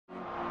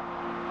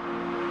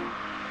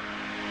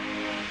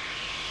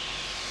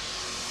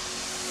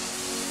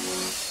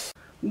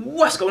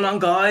What's going on,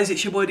 guys?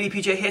 It's your boy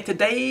DPJ here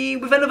today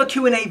with another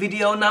Q&A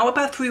video. Now,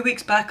 about 3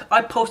 weeks back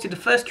I posted the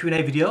first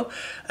Q&A video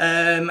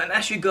and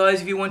asked you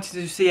guys if you wanted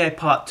to see a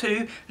part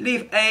 2,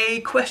 leave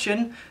a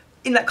question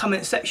in that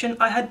comment section.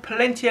 I had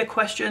plenty of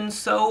questions,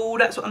 so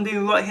that's what I'm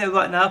doing right here,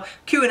 right now.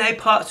 Q&A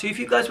part 2. If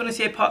you guys want to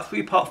see a part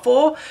 3, part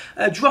 4,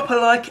 drop a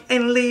like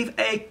and leave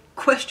a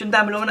question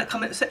down below in that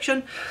comment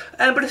section.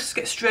 But let's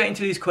get straight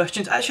into these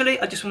questions.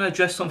 Actually, I just want to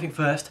address something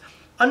first.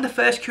 On the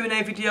first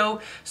Q&A video,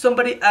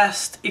 somebody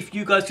asked if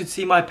you guys could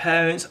see my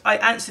parents. I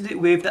answered it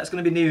with, that's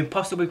going to be near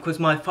impossible because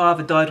my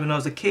father died when I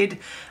was a kid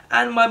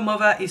and my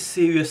mother is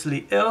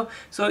seriously ill,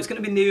 so it's going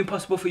to be near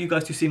impossible for you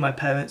guys to see my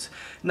parents.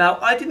 Now,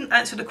 I didn't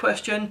answer the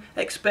question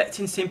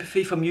expecting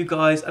sympathy from you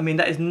guys. I mean,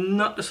 that is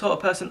not the sort of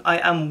person I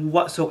am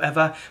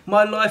whatsoever.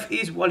 My life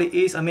is what it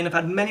is. I mean, I've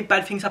had many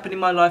bad things happen in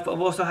my life, but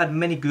I've also had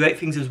many great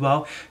things as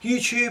well.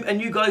 YouTube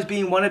and you guys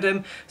being one of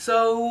them.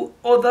 So,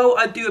 although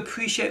I do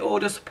appreciate all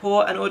the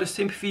support and all the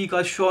sympathy you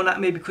guys shown at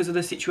me because of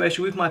the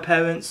situation with my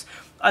parents,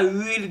 I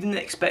really didn't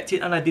expect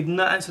it, and I did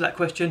not answer that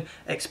question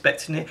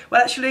expecting it.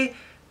 Well, actually,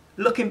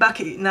 looking back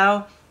at it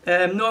now,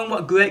 knowing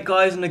what great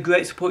guys and the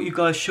great support you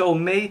guys showed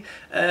me,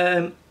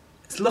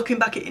 looking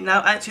back at it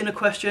now, answering the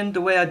question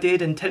the way I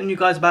did and telling you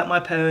guys about my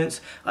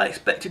parents, I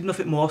expected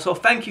nothing more. So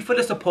thank you for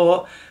the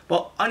support,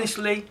 but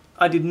honestly,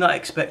 I did not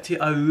expect it.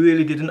 I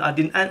really didn't. I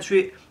didn't answer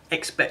it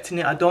expecting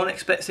it. I don't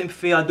expect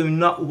sympathy. I do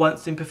not want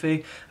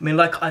sympathy. I mean,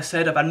 like I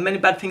said, I've had many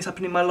bad things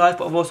happen in my life,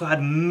 but I've also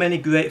had many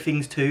great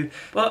things too.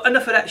 But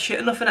enough of that shit,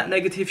 enough of that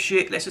negative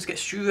shit. Let's just get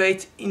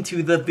straight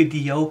into the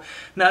video.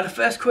 Now, the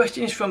first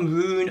question is from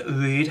Rune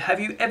Reed. Have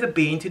you ever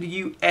been to the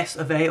US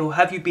of A, or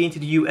have you been to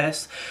the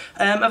US?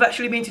 I've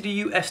actually been to the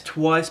US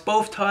twice.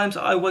 Both times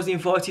I was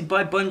invited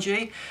by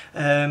Bungie,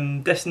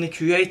 Destiny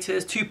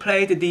creators, to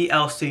play the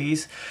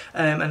DLCs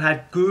and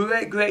had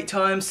great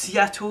times.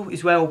 Seattle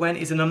is where I went.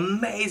 It's an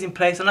amazing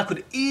place, and I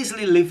could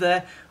easily live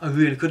there. I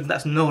really could.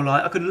 That's no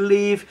lie. I could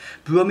leave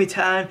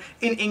Brummetown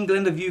in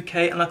England, the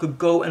UK, and I could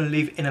go and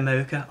live in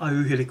America. I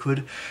really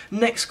could.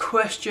 Next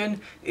question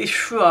is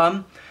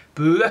from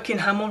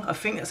Breckenhamel. I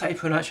think that's how you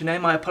pronounce your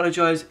name. I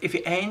apologise if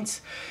it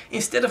ain't.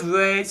 Instead of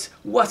raids,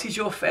 what is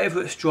your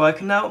favourite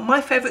strike? Now,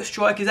 my favourite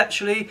strike is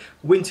actually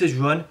Winter's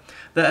Run,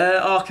 the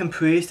Arkham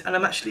Priest, and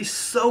I'm actually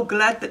so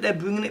glad that they're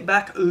bringing it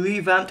back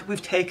revamped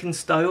with Taken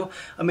style.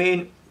 I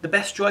mean, the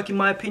best strike in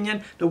my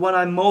opinion, the one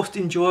I most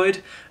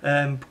enjoyed,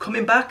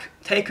 coming back,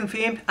 Taken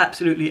themed,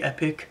 absolutely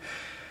epic.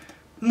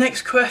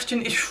 Next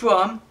question is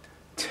from,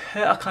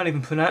 I can't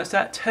even pronounce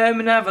that,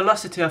 Termina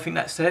Velocity, I think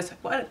that says.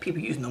 Why do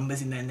people use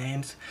numbers in their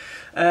names?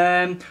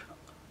 I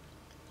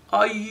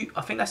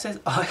think that says,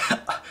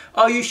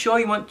 are you sure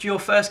you want your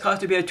first car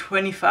to be a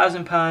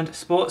 £20,000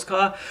 sports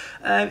car?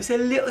 It's a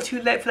little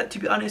too late for that, to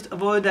be honest.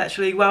 I've already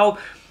actually, well,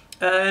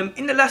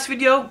 in the last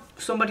video,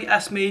 somebody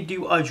asked me,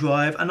 do I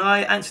drive? And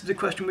I answered the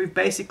question with,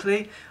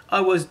 basically,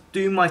 I was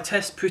doing my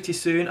test pretty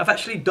soon. I've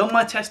actually done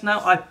my test now.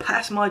 I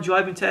passed my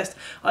driving test.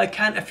 I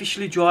can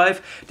officially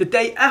drive. The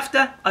day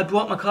after I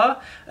bought my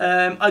car,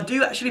 I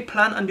do actually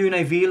plan on doing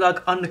a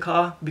vlog on the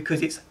car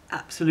because it's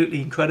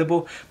absolutely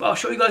incredible. But I'll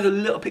show you guys a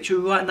little picture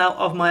right now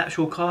of my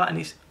actual car, and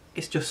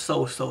it's just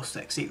so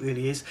sexy, it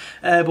really is.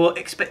 But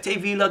expect a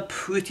vlog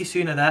pretty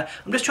soon of that.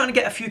 I'm just trying to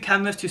get a few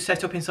cameras to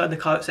set up inside the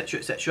car, etc,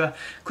 etc.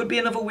 Could be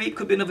another week,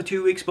 could be another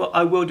 2 weeks, but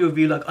I will do a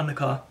vlog on the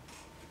car.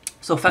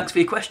 So thanks for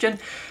your question.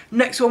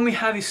 Next one we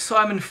have is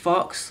Simon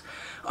Fox.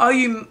 Are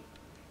you...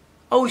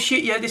 Oh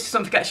shit, yeah, this is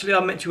something actually I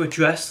meant to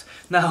address.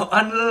 Now,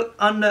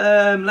 on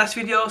the last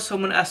video,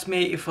 someone asked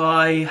me if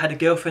I had a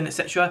girlfriend,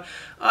 etc.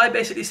 I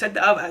basically said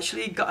that I've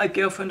actually got a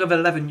girlfriend of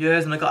 11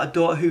 years and I got a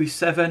daughter who is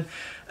 7.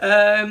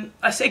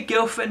 I said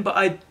girlfriend, but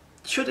I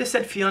should have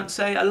said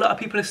fiance. A lot of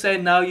people are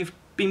saying now you've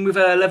been with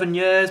her 11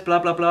 years, blah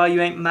blah blah,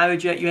 you ain't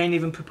married yet, you ain't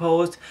even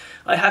proposed.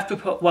 I have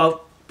proposed.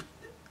 Well,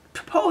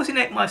 proposing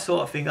ain't my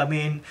sort of thing. I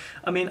mean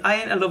I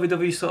ain't a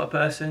lovey-dovey sort of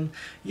person.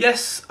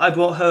 Yes, I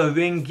brought her a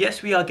ring.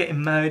 Yes, we are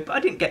getting married, but I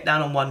didn't get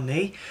down on one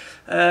knee.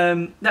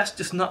 That's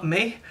just not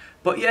me.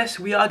 But yes,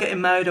 we are getting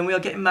married, and we are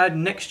getting married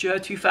next year,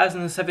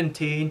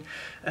 2017.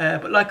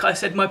 But like I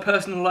said, my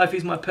personal life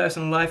is my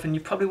personal life, and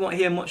you probably won't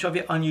hear much of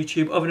it on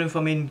YouTube other than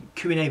from in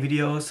Q&A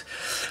videos.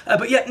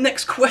 But yeah,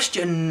 next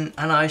question,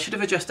 and I should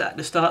have addressed that at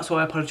the start, so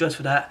I apologise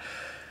for that.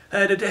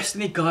 The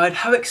Destiny Guide.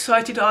 How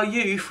excited are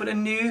you for the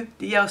new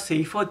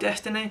DLC for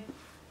Destiny?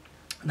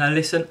 Now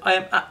listen, I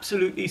am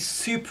absolutely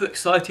super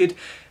excited.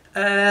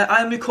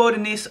 I am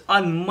recording this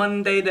on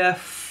Monday the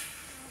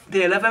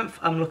 11th.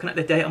 I'm looking at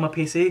the date on my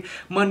PC.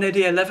 Monday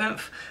the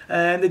 11th.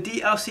 The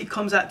DLC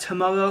comes out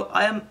tomorrow.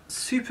 I am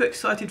super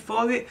excited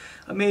for it.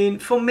 I mean,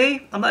 for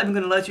me, I'm not even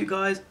going to lie to you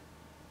guys,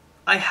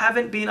 I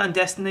haven't been on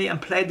Destiny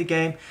and played the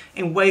game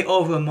in way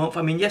over a month.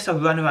 I mean, yes,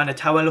 I've run around the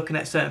tower looking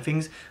at certain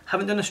things.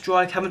 Haven't done a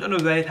strike, haven't done a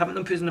raid, haven't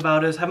done Prison of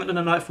Elders, haven't done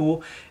a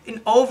Nightfall.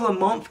 In over a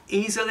month,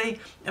 easily.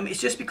 I mean,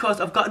 it's just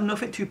because I've got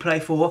nothing to play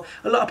for.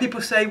 A lot of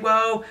people say,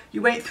 well,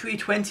 you ain't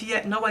 320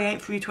 yet. No, I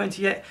ain't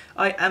 320 yet.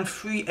 I am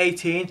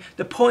 318.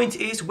 The point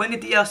is, when the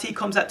DLC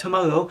comes out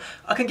tomorrow,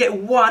 I can get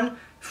one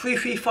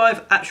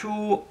 335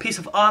 actual piece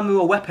of armor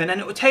or weapon,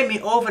 and it will take me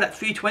over that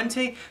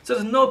 320. So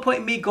there's no point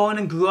in me going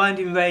and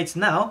grinding raids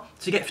now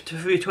to get to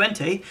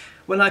 320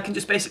 when I can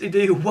just basically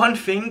do one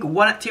thing,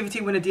 one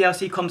activity when a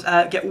DLC comes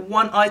out, get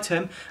one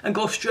item and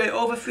go straight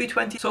over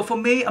 320. So for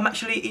me, I'm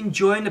actually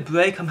enjoying the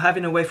break I'm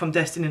having away from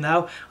Destiny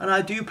now, and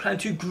I do plan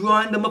to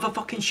grind the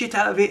motherfucking shit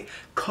out of it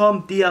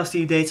come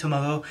DLC day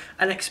tomorrow,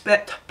 and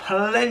expect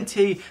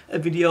plenty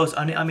of videos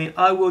on it. I mean,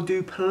 I will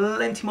do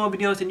plenty more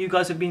videos than you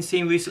guys have been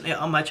seeing recently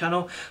on my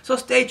channel, so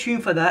stay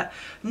tuned for that.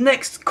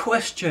 Next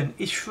question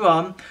is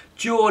from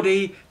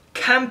Geordie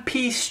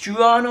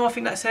Campistrano, I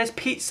think that says,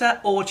 pizza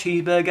or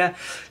cheeseburger.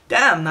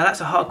 Damn, now that's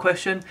a hard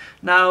question.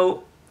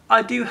 Now,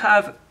 I do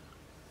have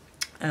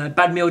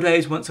bad meal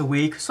days once a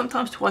week,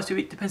 sometimes twice a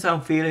week, depends how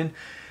I'm feeling.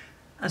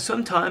 And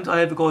sometimes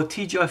I either go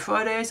TGI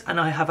Fridays and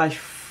I have a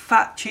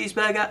fat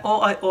cheeseburger,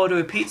 or I order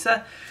a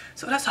pizza.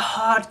 So that's a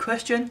hard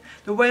question.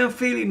 The way I'm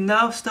feeling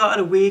now, start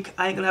of the week,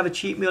 I ain't gonna have a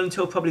cheat meal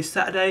until probably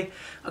Saturday.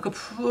 I could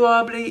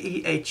probably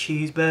eat a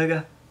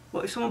cheeseburger.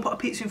 But if someone put a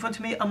pizza in front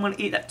of me, I'm going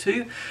to eat that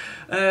too.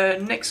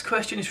 Next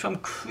question is from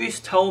Chris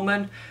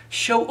Tolman.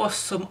 Show us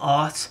some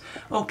art.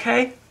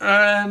 Okay,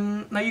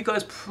 now you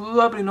guys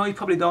probably know, you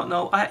probably don't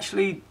know, I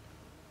actually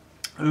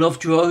love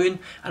drawing,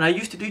 and I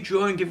used to do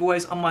drawing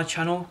giveaways on my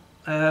channel.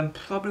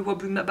 Probably will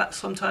bring that back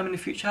sometime in the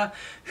future,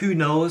 who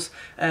knows.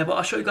 But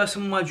I'll show you guys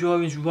some of my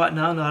drawings right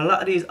now. Now a lot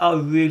of these are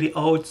really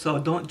old, so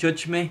don't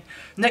judge me.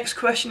 Next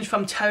question is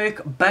from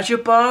Tarek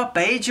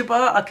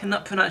Bajabar. I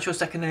cannot pronounce your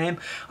second name,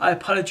 I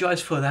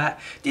apologise for that.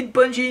 Did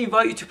Bungie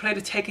invite you to play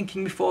the Taken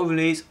King before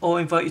release,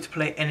 or invite you to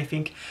play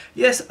anything?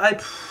 Yes,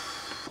 I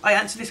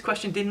answered this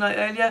question, didn't I,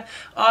 earlier?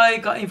 I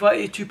got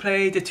invited to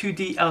play the 2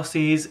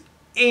 DLCs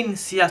in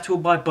Seattle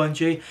by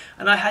Bungie,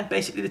 and I had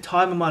basically the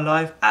time of my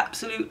life.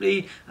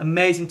 Absolutely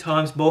amazing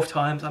times both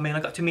times. I mean, I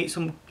got to meet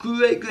some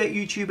great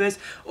YouTubers,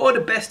 all the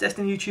best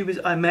Destiny YouTubers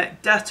I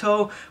met.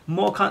 Datto,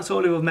 More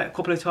Console, who I've met a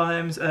couple of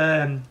times,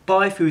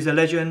 Bife, who's a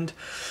legend,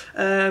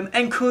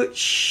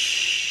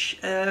 Encourage,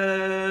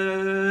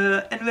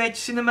 Enrage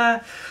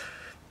Cinema,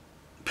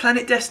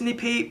 Planet Destiny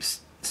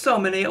peeps, so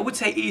many. I would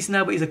say East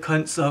now, but he's a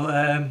cunt,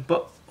 so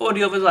but all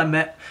the others I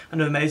met, and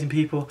they're amazing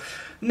people.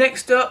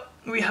 Next up,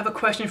 we have a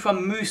question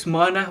from Moose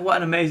Miner. What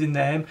an amazing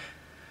name.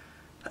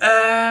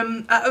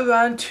 At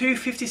around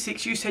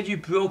 2:56, you said you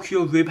broke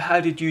your rib.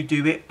 How did you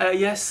do it?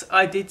 Yes,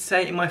 I did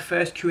say in my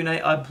first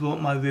Q&A I broke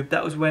my rib.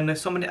 That was when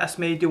somebody asked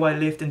me, do I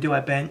lift and do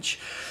I bench?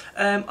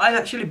 I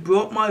actually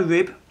broke my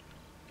rib.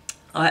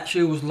 I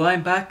actually was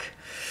lying back,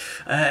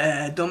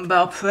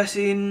 dumbbell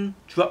pressing,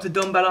 dropped the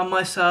dumbbell on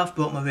myself,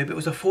 broke my rib. It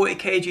was a 40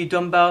 kg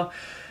dumbbell,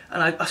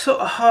 and I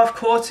sort of half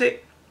caught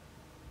it,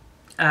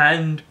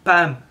 and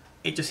bam,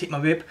 it just hit my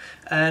rib.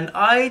 And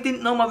I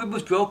didn't know my rib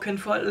was broken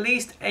for at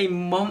least a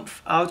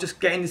month. I was just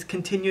getting this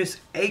continuous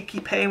achy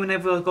pain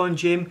whenever I was going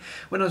gym,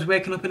 when I was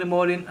waking up in the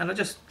morning, and I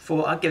just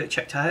thought I'd get it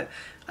checked out,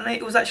 and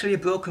it was actually a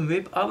broken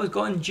rib. I was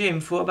going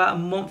gym for about a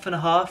month and a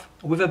half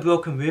with a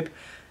broken rib.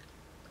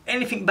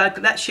 Anything bad,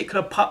 that shit could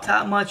have popped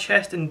out of my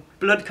chest and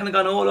blood kind of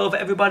gone all over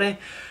everybody,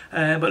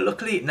 but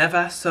luckily it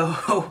never.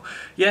 So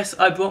yes,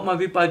 I broke my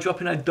rib by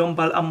dropping a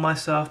dumbbell on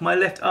myself. My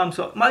left arm's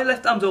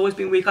always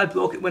been weak. I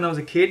broke it when I was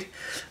a kid,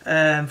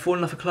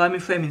 falling off a climbing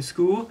frame in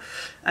school,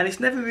 and it's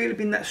never really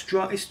been that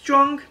strong. It's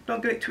strong,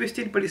 don't get it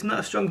twisted, but it's not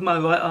as strong as my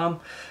right arm.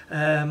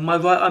 My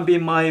right arm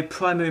being my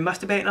primary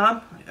masturbating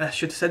arm. I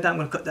should have said that, I'm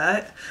going to cut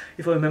that out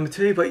if I remember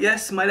to. But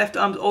yes, my left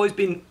arm's always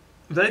been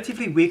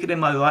relatively weaker than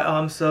my right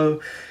arm,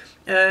 so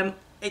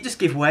it just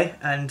gave way,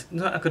 and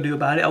nothing I could do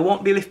about it. I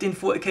won't be lifting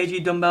 40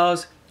 kg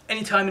dumbbells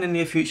anytime in the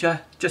near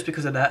future just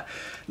because of that.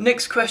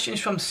 Next question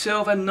is from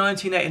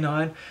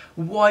Silver1989.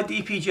 Why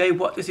DPJ?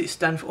 What does it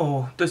stand for?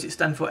 Or does it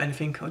stand for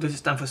anything? Or does it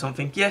stand for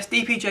something? Yes,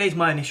 DPJ is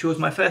my initials.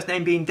 My first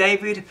name being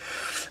David,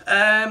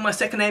 my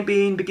second name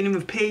being beginning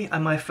with P,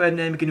 and my third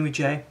name beginning with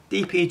J.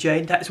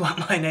 DPJ, that's what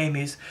my name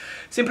is.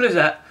 Simple as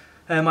that,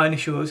 my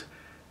initials.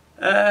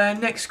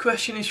 Next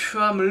question is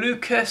from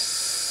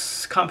Lucas.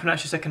 Can't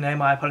pronounce your second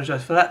name, I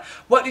apologise for that.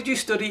 What did you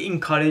study in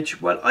college?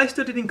 Well, I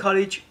studied in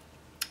college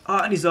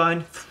art and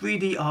design,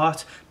 3D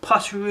art,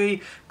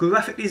 pottery,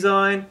 graphic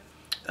design,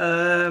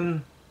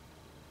 and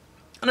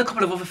a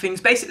couple of other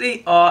things.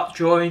 Basically art,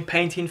 drawing,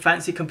 painting,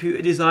 fancy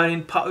computer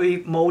designing,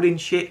 pottery, moulding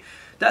shit.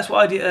 That's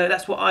what I did,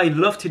 that's what I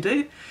love to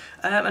do,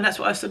 and that's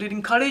what I studied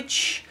in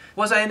college.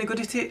 Was I any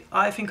good at it?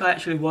 I think I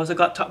actually was. I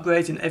got top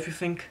grades in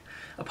everything.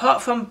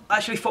 Apart from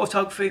actually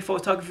photography.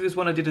 Photography was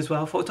one I did as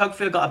well.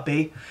 Photography I got a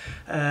B,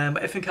 but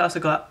everything else I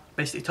got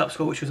basically top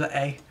score, which was an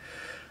A.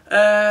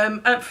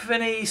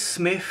 Anthony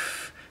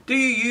Smith, do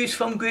you use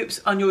thumb grips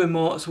on your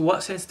remotes?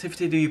 What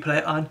sensitivity do you play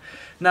it on?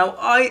 Now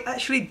I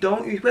actually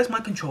don't use, where's my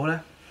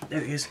controller?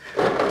 There it is.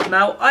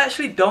 Now I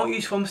actually don't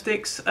use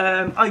thumbsticks.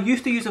 I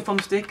used to use a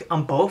thumbstick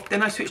on both,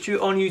 then I switched to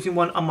only using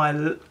one on my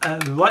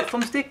right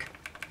thumbstick,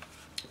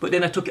 but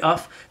then I took it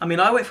off. I mean,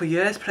 I went for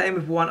years playing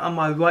with one on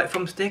my right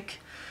thumbstick,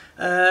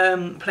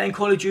 playing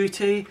Call of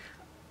Duty,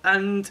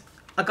 and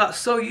I got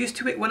so used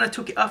to it, when I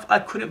took it off I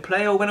couldn't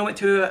play, or when I went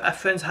to a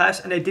friend's house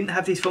and they didn't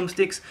have these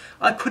thumbsticks,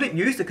 I couldn't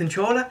use the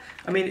controller.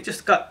 I mean, it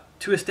just got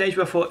to a stage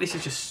where I thought, this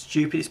is just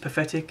stupid, it's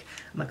pathetic.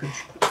 I'm like a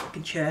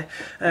fucking chair.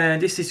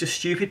 This is just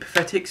stupid,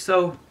 pathetic.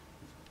 So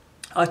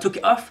I took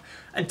it off,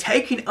 and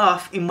taking it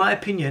off, in my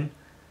opinion,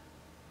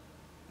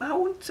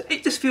 well,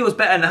 it just feels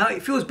better now.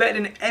 It feels better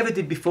than it ever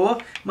did before.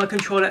 My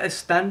controller is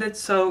standard,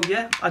 so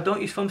yeah, I don't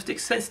use thumbstick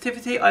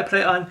sensitivity. I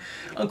play on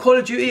Call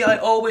of Duty. I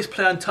always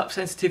play on top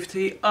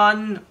sensitivity.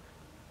 On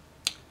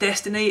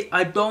Destiny,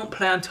 I don't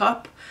play on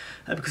top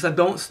because I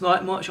don't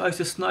snipe much. I used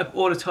to snipe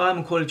all the time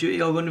on Call of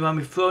Duty. I run around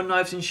with throwing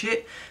knives and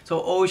shit, so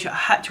I always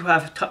had to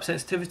have top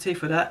sensitivity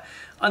for that.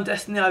 On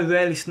Destiny, I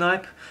rarely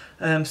snipe.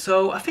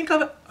 So I think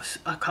I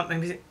can't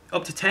remember, is it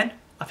up to 10?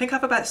 I think I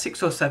have about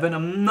 6 or 7,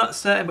 I'm not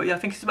certain, but yeah, I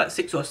think it's about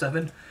 6 or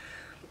 7.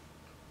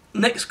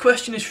 Next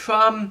question is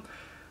from,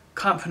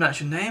 can't pronounce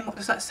your name, what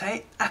does that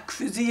say?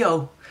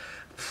 Acrizio.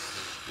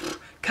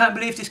 Can't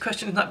believe this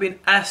question has not been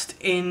asked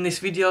in this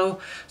video,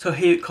 so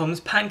here it comes.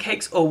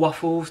 Pancakes or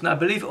waffles? Now,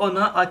 believe it or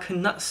not, I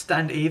cannot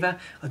stand either.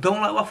 I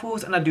don't like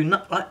waffles and I do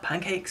not like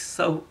pancakes,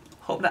 so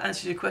hope that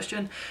answers your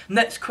question.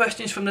 Next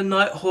question is from the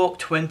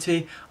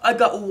Nighthawk20. I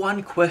got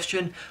one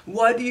question.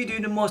 Why do you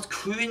do the most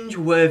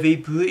cringe-worthy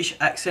British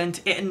accent?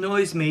 It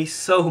annoys me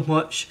so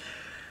much.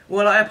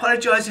 Well, I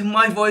apologise if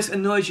my voice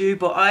annoys you,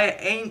 but I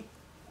ain't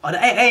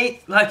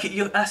like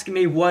you're asking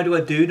me why do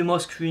I do the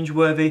most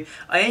cringe-worthy.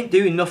 I ain't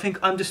doing nothing,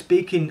 I'm just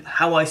speaking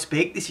how I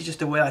speak. This is just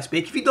the way I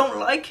speak. If you don't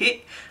like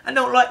it and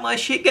don't like my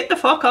shit, get the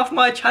fuck off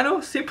my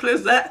channel, simple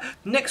as that.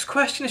 Next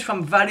question is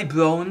from Valley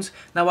Brones.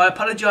 Now I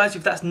apologise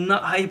if that's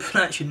not how you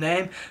pronounce your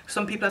name.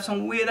 Some people have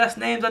some weird ass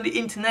names on the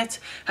internet.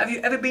 Have you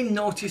ever been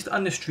noticed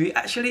on the street?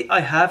 Actually I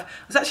have.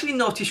 I was actually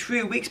noticed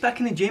 3 weeks back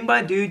in the gym by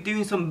a dude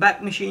doing some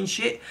back machine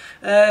shit.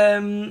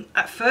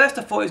 At first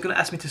I thought he was going to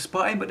ask me to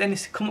spot him, but then he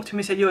come up to me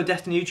and said, you're a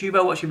Destiny YouTuber,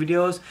 I watch your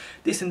videos,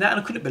 this and that, and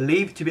I couldn't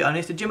believe it, to be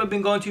honest. The gym I've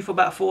been going to for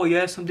about 4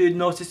 years, some dude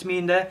noticed me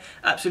in there,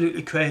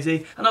 absolutely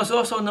crazy. And I was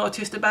also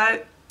noticed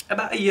about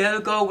a year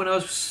ago when I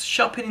was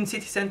shopping in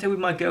city centre with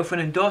my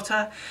girlfriend and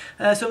daughter.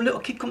 Some little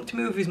kid come to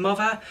me with his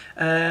mother,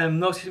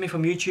 noticed me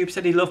from YouTube,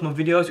 said he loved my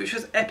videos, which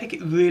was epic,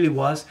 it really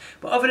was.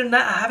 But other than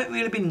that, I haven't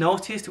really been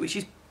noticed, which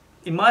is,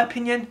 in my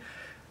opinion,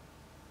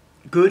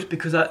 good,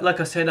 because like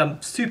I said,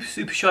 I'm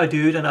super shy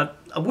dude, and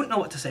I wouldn't know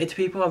what to say to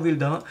people, I really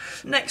don't.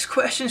 Next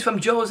question is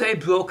from Jose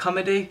Bro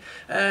Comedy.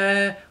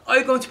 Are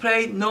you going to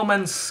play No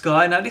Man's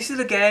Sky? Now this is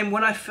a game,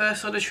 when I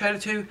first saw the trailer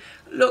to,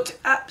 looked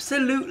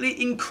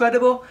absolutely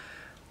incredible.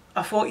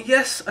 I thought,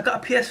 yes, I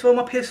got a PS4,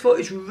 my PS4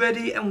 is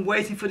ready and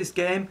waiting for this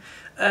game,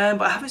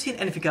 but I haven't seen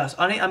anything else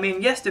on it. I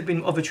mean, yes, there have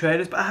been other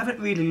trailers, but I haven't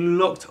really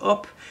looked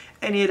up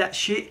any of that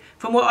shit.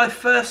 From what I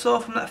first saw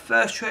from that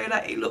first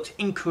trailer, it looked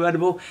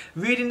incredible.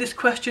 Reading this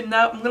question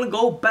now, I'm going to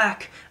go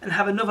back and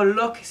have another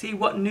look, see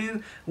what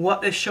new,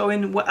 what they're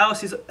showing, what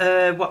else is,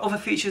 what other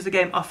features the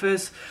game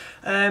offers.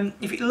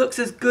 If it looks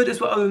as good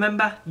as what I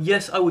remember,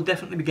 yes, I will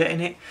definitely be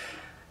getting it.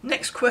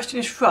 Next question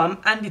is from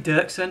Andy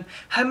Dirksen.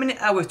 How many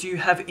hours do you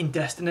have in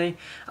Destiny,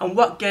 and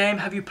what game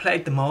have you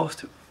played the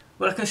most?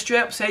 Well, I can straight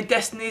up say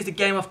Destiny is the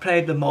game I've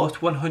played the most,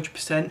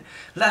 100%.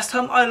 Last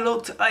time I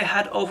looked, I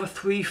had over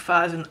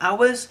 3,000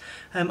 hours.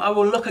 I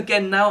will look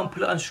again now and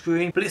put it on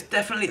screen, but it's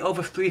definitely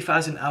over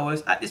 3,000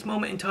 hours. At this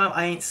moment in time,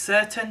 I ain't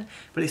certain,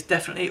 but it's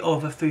definitely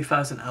over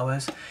 3,000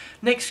 hours.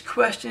 Next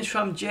question is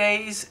from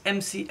Jay's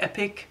MC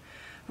Epic.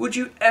 Would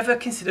you ever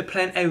consider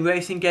playing a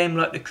racing game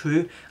like The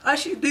Crew? I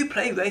actually do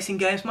play racing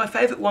games, my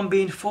favourite one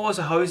being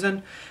Forza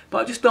Horizon, but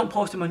I just don't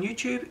post them on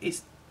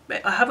YouTube.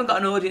 I haven't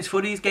got an audience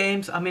for these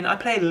games. I mean, I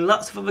play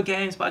lots of other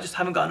games, but I just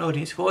haven't got an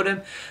audience for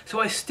them. So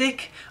I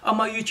stick on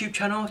my YouTube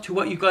channel to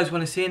what you guys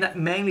want to see, and that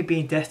mainly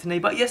being Destiny.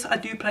 But yes, I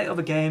do play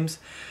other games.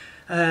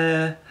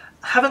 I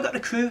haven't got The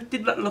Crew,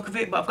 did like the look of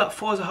it, but I've got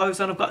Forza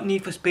Horizon, I've got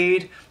Need for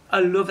Speed. I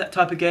love that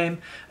type of game.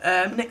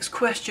 Next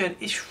question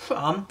is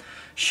from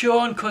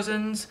Sean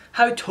Cousins.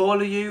 How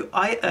tall are you?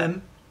 I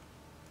am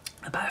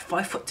about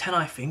 5'10",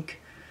 I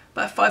think.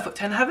 About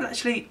 5'10". I haven't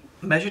actually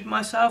measured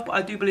myself, but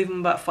I do believe I'm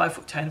about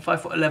 5'10",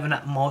 5'11"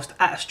 at most,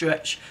 at a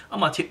stretch, on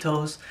my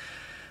tiptoes.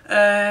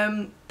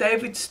 David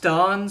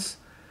Starnes,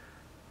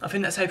 I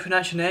think that's how you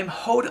pronounce your name.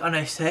 Hold on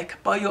a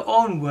sec. By your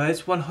own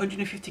words,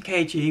 150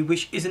 kg,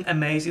 which isn't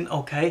amazing,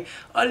 okay.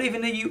 I live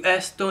in the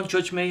US, don't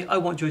judge me, I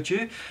won't judge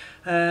you.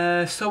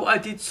 So I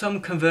did some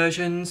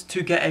conversions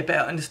to get a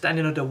better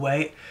understanding of the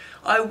weight.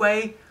 I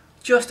weigh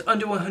just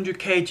under 100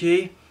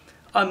 kg.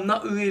 I'm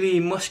not really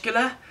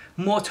muscular,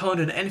 more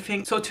toned than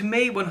anything. So to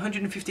me,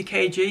 150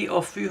 kg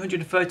or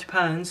 330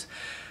 pounds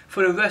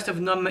for the rest of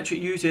non-metric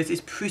users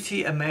is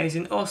pretty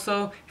amazing.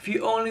 Also, if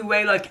you only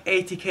weigh like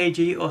 80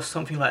 kg or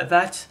something like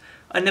that,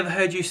 I never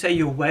heard you say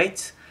your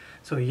weight.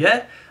 So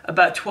yeah,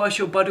 about twice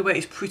your body weight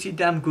is pretty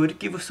damn good.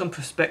 Give us some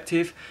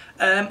perspective.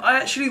 I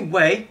actually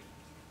weigh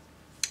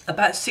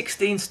about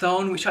 16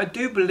 stone, which I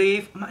do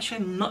believe, I'm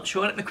actually not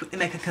sure. Let me quickly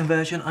make a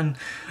conversion on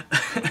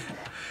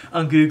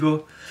on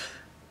Google.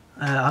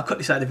 I'll cut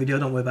this out of the video,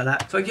 don't worry about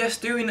that. So yes,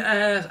 doing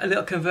a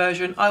little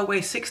conversion, I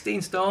weigh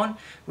 16 stone,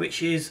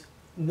 which is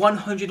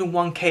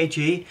 101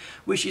 kg,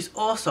 which is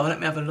also, let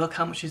me have a look,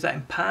 how much is that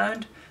in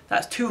pound?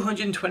 That's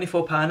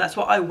 224 pounds. That's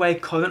what I weigh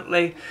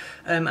currently.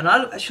 And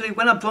I actually,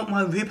 when I broke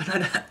my rib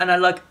and I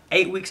like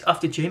 8 weeks off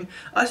the gym,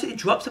 actually it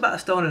drops about 1.5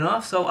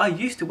 stone. So I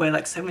used to weigh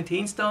like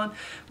 17 stone,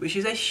 which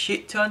is a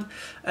shit ton.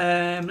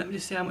 Let me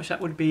just see how much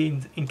that would be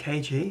in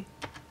kg.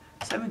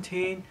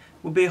 17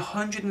 would be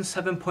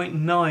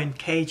 107.9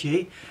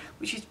 kg,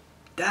 which is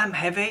damn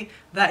heavy.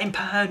 That in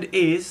pound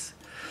is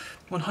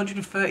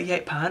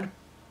 138 pound.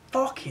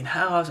 Fucking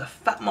hell, I was a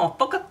fat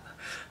motherfucker.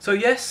 So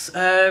yes,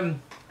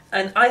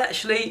 and I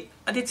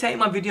did say in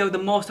my video the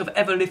most I've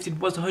ever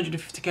lifted was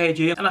 150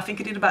 kg, and I think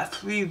I did about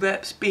 3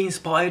 reps, be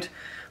inspired.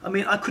 I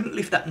mean, I couldn't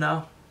lift that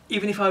now.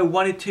 Even if I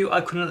wanted to,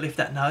 I couldn't lift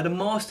that now. The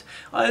most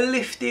I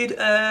lifted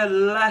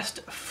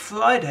last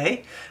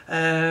Friday,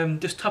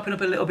 just topping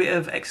up a little bit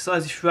of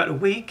exercises throughout the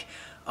week,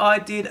 I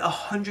did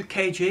 100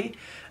 kg.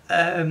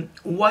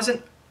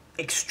 Wasn't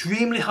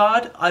extremely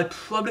hard. I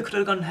probably could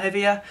have gone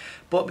heavier,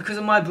 but because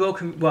of my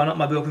broken, well, not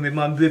my broken rib,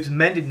 my ribs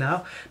mended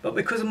now, but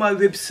because of my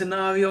rib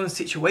scenario and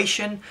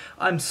situation,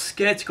 I'm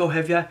scared to go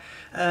heavier.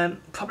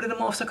 Probably the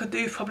most I could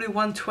do, probably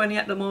 120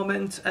 at the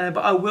moment, but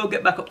I will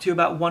get back up to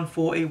about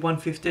 140,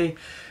 150,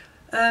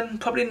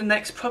 probably in the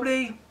next,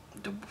 probably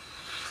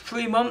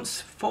 3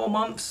 months, 4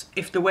 months,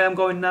 if the way I'm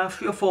going now,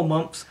 3 or 4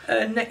 months.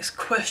 Next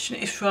question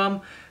is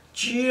from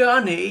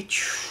Johnny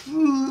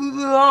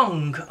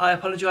Trong. I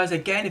apologise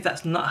again if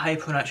that's not how you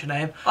pronounce your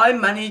name. I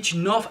manage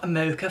North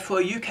America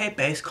for a UK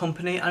based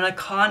company and I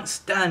can't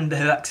stand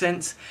their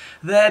accents.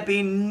 They're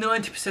being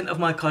 90% of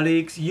my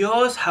colleagues.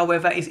 Yours,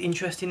 however, is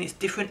interesting. It's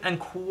different and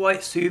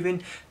quite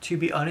soothing, to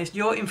be honest.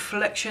 Your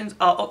inflections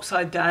are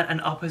upside down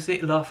and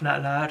opposite, laughing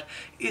out loud.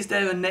 Is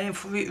there a name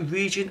for it?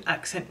 Region,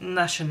 accent,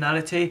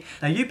 nationality?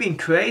 Now you've been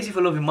crazy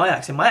for loving my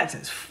accent. My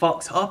accent's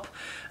fucked up.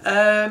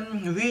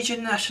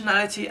 Region,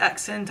 nationality,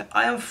 accent.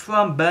 I am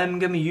from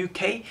Birmingham,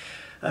 UK,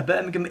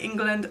 Birmingham,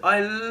 England. I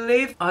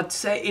live, I'd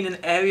say, in an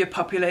area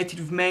populated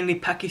with mainly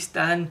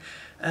Pakistani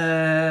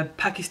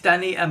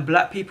and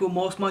black people.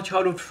 Most of my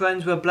childhood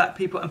friends were black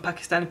people and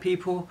Pakistani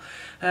people.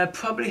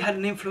 Probably had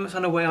an influence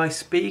on the way I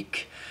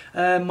speak.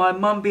 My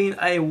mum being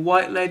a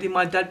white lady,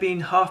 my dad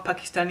being half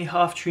Pakistani,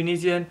 half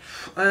Tunisian,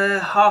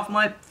 half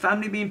my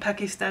family being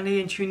Pakistani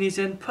and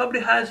Tunisian,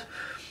 probably has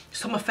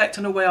some effect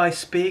on the way I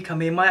speak. I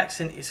mean, my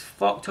accent is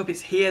fucked up.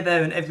 It's here,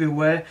 there and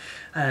everywhere,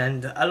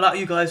 and a lot of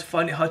you guys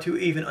find it hard to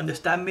even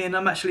understand me, and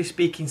I'm actually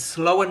speaking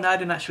slower now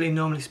than I actually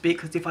normally speak,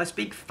 because if I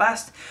speak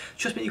fast,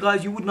 trust me you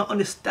guys, you would not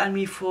understand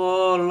me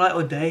for light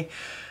or day.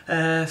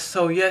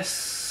 So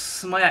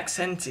yes, my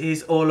accent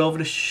is all over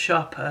the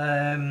shop.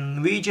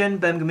 Region,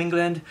 Birmingham,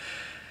 England.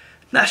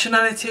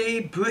 Nationality,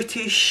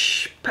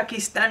 British,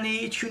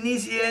 Pakistani,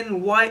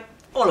 Tunisian, white,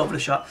 all over the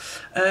shop.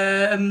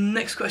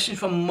 Next question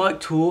from Mike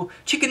Tool.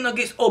 Chicken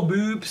nuggets or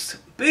boobs?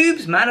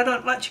 Boobs, man. I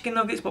don't like chicken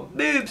nuggets, but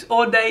boobs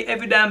all day,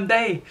 every damn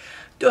day.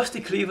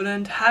 Dusty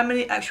Cleveland. How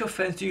many actual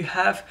friends do you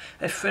have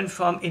a friend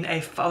from in a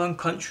foreign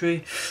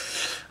country?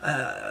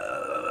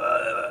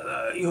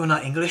 You're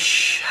not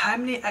English. How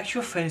many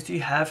actual friends do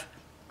you have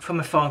from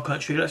a foreign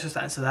country? Let's just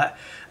answer that.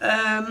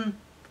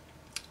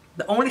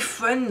 The only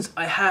friends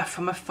I have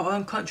from a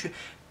foreign country,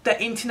 they're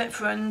internet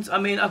friends. I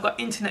mean, I've got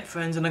internet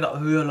friends and I've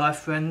got real life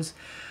friends.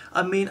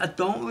 I mean, I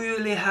don't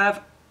really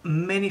have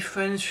many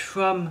friends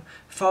from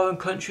foreign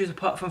countries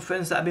apart from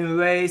friends that have been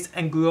raised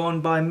and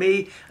grown by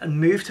me and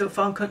moved to a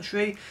foreign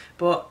country.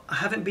 But I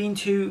haven't been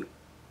to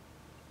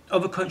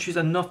other countries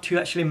enough to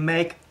actually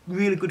make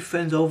really good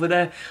friends over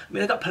there. I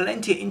mean, I've got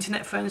plenty of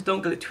internet friends,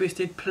 don't get it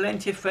twisted.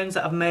 Plenty of friends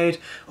that I've made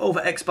over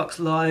Xbox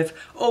Live,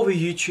 over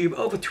YouTube,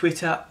 over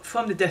Twitter,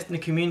 from the Destiny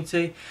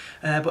community.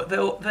 But they're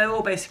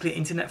all basically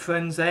internet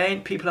friends. They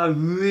ain't people I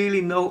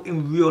really know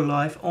in real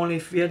life, only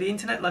via the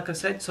internet, like I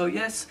said. So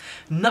yes,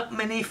 not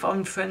many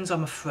foreign friends,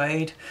 I'm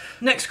afraid.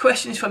 Next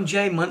question is from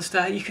Jay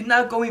Munster. You can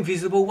now go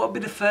invisible. What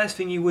would be the first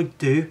thing you would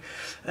do?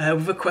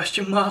 With a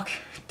question mark.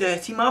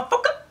 Dirty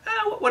motherfucker.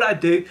 What would I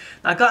do?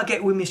 Now, I gotta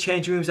get women's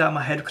changing rooms out of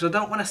my head because I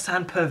don't want to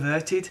sound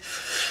perverted.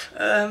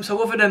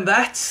 So other than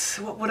that,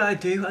 what would I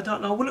do? I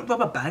don't know. I wouldn't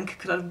rob a bank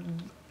because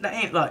that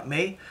ain't like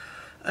me.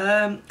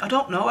 I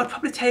don't know. I'd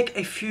probably take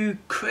a few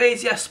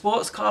crazy ass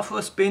sports car for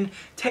a spin,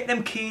 take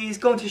them keys,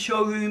 go into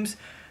showrooms,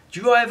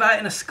 drive out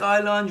in a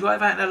Skyline,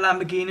 drive out in a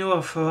Lamborghini or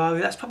a Ferrari.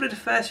 That's probably the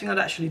first thing I'd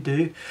actually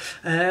do.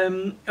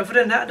 Other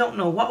than that, I don't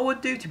know what I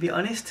would do, to be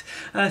honest.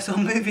 So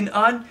moving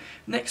on.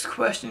 Next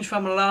question is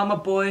from Llama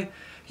Boy.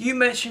 You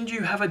mentioned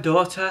you have a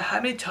daughter. How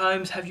many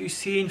times have you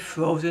seen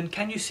Frozen?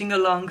 Can you sing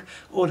along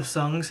all the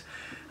songs?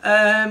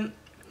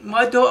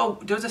 My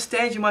daughter, there was a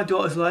stage in my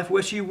daughter's life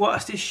where she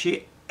watched this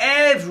shit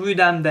every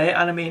damn day,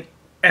 and I mean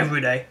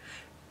every day.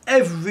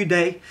 Every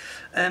day.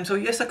 So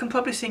yes, I can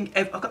probably sing,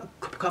 I've got a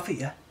cup of coffee,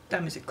 yeah?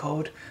 Damn, is it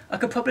cold? I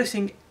could probably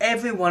sing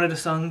every one of the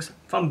songs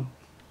from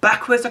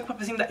backwards. I could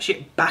probably sing that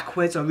shit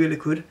backwards, I really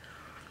could.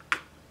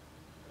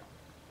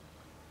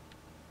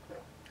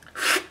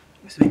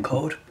 It's a bit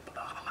cold.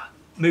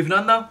 Moving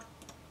on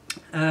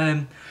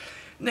though.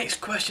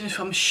 Next question is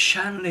from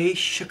Shanley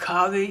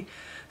Shikari.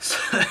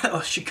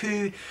 or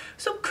Shaku,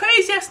 some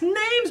crazy ass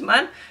names,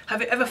 man.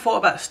 Have you ever thought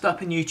about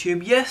stopping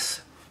YouTube?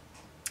 Yes.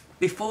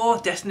 Before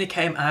Destiny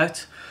came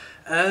out,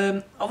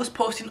 I was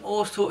posting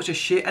all sorts of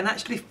shit and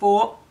actually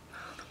thought,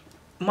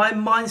 my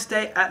mind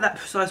state at that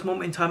precise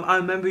moment in time, I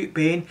remember it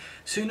being,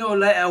 sooner or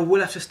later I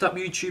will have to stop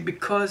YouTube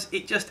because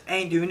it just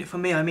ain't doing it for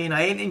me. I mean,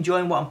 I ain't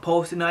enjoying what I'm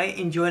posting, I ain't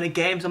enjoying the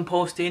games I'm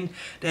posting,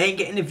 they ain't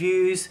getting the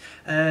views,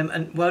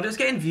 and well, I was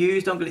getting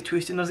views, don't get it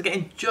twisted, I was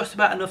getting just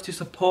about enough to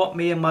support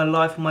me and my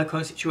life and my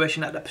current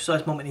situation at that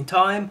precise moment in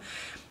time.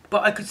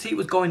 But I could see it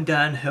was going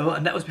downhill,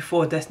 and that was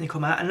before Destiny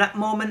come out. And that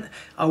moment,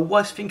 I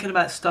was thinking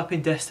about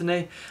stopping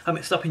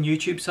stopping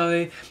YouTube,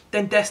 sorry.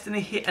 Then Destiny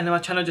hit, and then my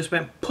channel just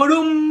went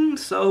put-um.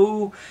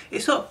 So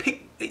it sort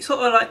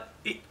of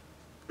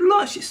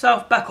launched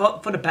itself back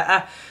up for the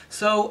better.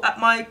 So at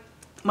my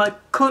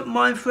current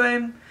mind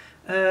frame,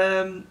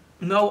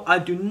 no, I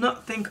do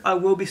not think I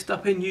will be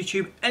stopping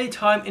YouTube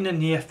anytime in the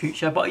near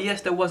future. But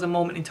yes, there was a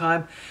moment in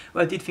time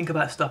where I did think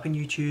about stopping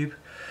YouTube.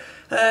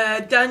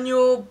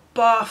 Daniel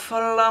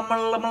Bartholomew,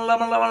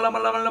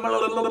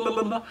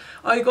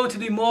 are you going to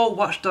do more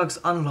Watch Dogs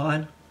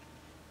online?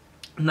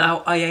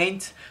 No, I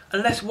ain't.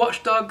 Unless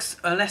Watch Dogs,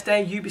 unless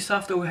they're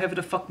Ubisoft or whoever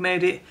the fuck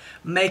made it,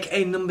 make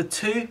a number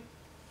 2.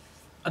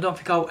 I don't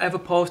think I'll ever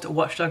post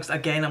Watch Dogs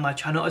again on my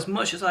channel. As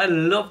much as I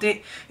loved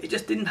it, it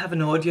just didn't have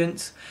an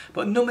audience.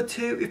 But number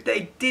 2, if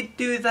they did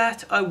do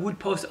that, I would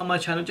post it on my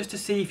channel just to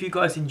see if you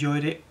guys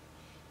enjoyed it.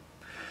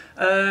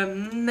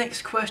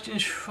 Next question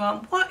is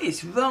from, what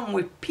is wrong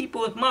with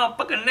people's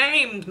motherfucking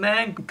names,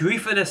 man?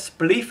 Griefer the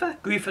Spleefer?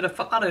 Griefer the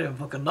fuck, I don't even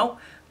fucking know.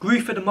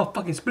 Griefer the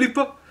motherfucking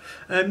Spleefer?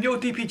 Yo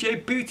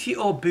DPJ, booty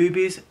or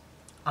boobies?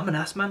 I'm an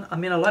ass, man. I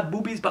mean, I like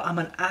boobies, but I'm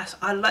an ass.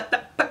 I like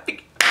that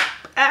perfect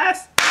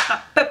ass.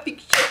 That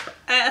perfect shit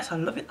ass. I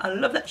love it. I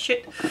love that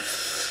shit.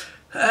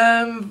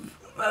 I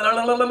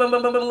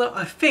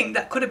think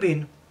that could have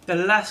been the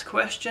last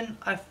question.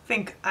 I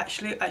think,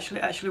 actually,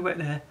 wait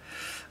there.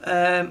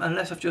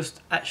 Unless I've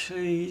just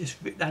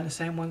written down the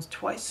same ones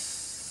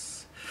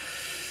twice.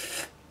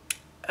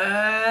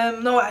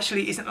 No,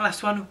 actually, isn't the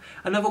last one.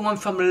 Another one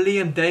from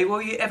Liam Day.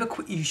 Will you ever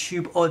quit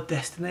YouTube or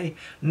Destiny?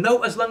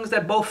 No, as long as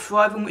they're both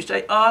thriving, which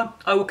they are,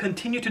 I will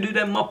continue to do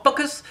them,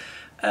 motherfuckers.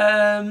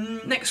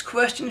 Next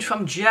question is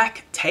from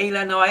Jack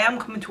Taylor. Now I am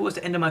coming towards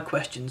the end of my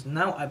questions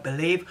now, I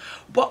believe.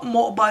 What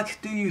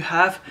motorbike do you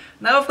have?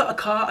 Now I've got a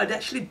car. I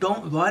actually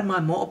don't ride my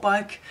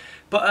motorbike,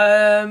 but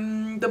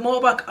the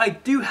motorbike I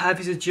do have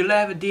is a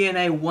Gillette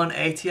DNA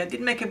 180. I did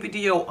make a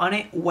video on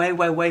it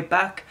way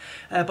back,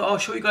 but I'll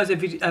show you guys a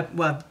video,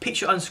 well,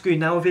 picture on screen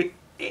now of it.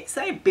 It's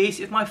a beast.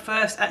 It's my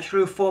first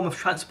actual form of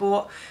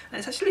transport, and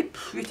it's actually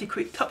pretty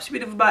quick. Top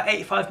speed of about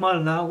 85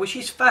 miles an hour, which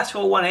is fast for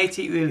a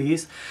 180, it really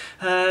is.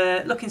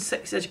 Looking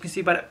sexy, as you can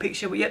see by that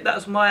picture. But yep, that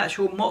was my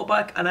actual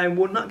motorbike, and I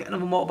will not get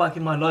another motorbike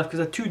in my life because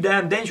they're too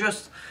damn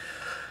dangerous.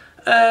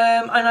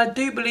 And I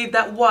do believe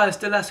that was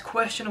the last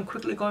question. I'm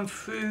quickly going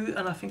through,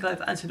 and I think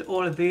I've answered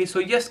all of these. So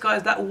yes,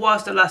 guys, that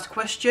was the last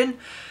question.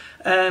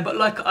 But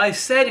like I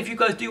said, if you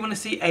guys do want to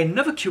see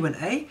another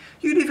Q&A,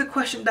 you leave a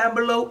question down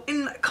below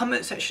in the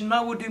comment section.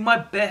 I will do my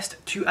best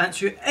to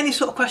answer any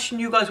sort of question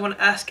you guys want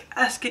to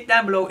ask it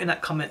down below in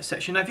that comment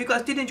section. Now, if you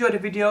guys did enjoy the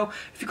video,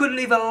 if you could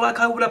leave a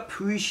like, I would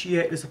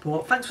appreciate the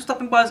support. Thanks for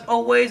stopping by as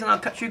always, and I'll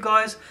catch you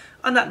guys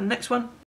on that next one.